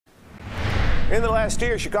In the last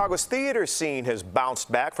year, Chicago's theater scene has bounced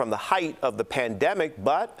back from the height of the pandemic,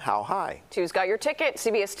 but how high? 2's got your ticket.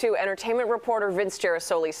 CBS 2 entertainment reporter Vince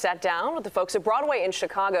Gerasole sat down with the folks at Broadway in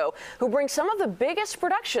Chicago who bring some of the biggest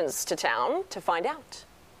productions to town to find out.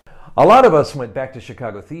 A lot of us went back to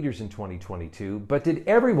Chicago theaters in 2022, but did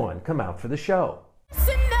everyone come out for the show?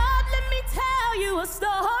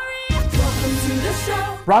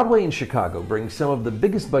 Broadway in Chicago brings some of the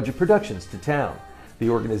biggest budget productions to town. The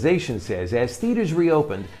organization says as theaters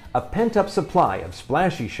reopened, a pent-up supply of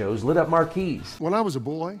splashy shows lit up marquees. When I was a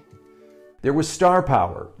boy, there was star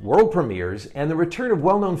power, world premieres, and the return of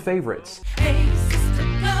well-known favorites.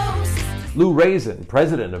 Lou Raisin,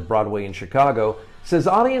 president of Broadway in Chicago, says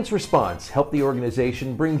audience response helped the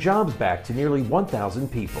organization bring jobs back to nearly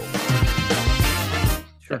 1,000 people.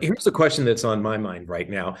 Here's the question that's on my mind right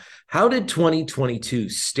now. How did 2022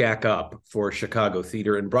 stack up for Chicago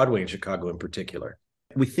theater and Broadway in Chicago in particular?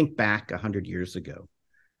 We think back 100 years ago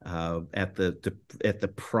at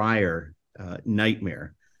the prior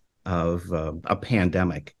nightmare of a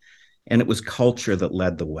pandemic, and it was culture that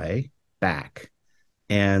led the way back.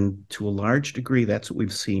 And to a large degree, that's what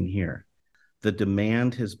we've seen here. The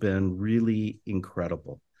demand has been really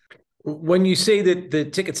incredible. When you say that the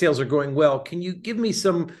ticket sales are going well, can you give me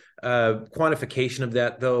some quantification of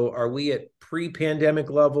that, though? Are we at pre-pandemic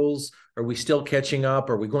levels? Are we still catching up?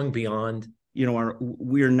 Are we going beyond? You know,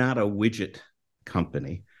 we're not a widget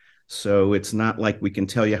company, so it's not like we can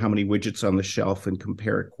tell you how many widgets on the shelf and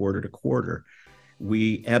compare it quarter to quarter.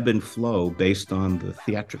 We ebb and flow based on the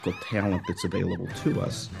theatrical talent that's available to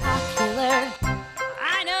us.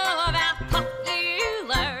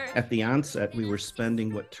 At the onset, we were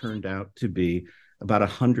spending what turned out to be about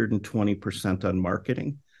 120% on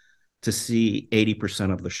marketing to see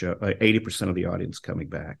 80% of the show, 80% of the audience coming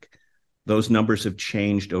back. Those numbers have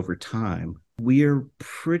changed over time. We're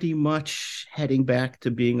pretty much heading back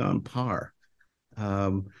to being on par.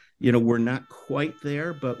 You know, we're not quite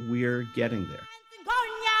there, but we're getting there.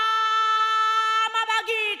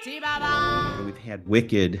 We've had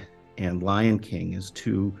Wicked and Lion King as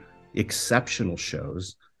two exceptional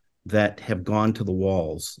shows that have gone to the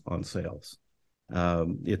walls on sales.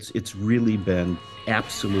 It's really been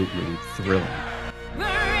absolutely thrilling.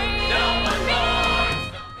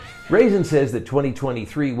 Raisin says that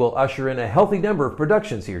 2023 will usher in a healthy number of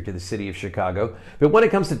productions here to the city of Chicago, but when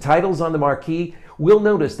it comes to titles on the marquee, we'll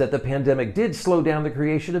notice that the pandemic did slow down the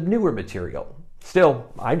creation of newer material. Still,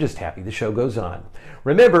 I'm just happy the show goes on.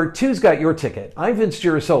 Remember, 2's got your ticket. I'm Vince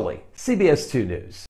Gerasole, CBS 2 News.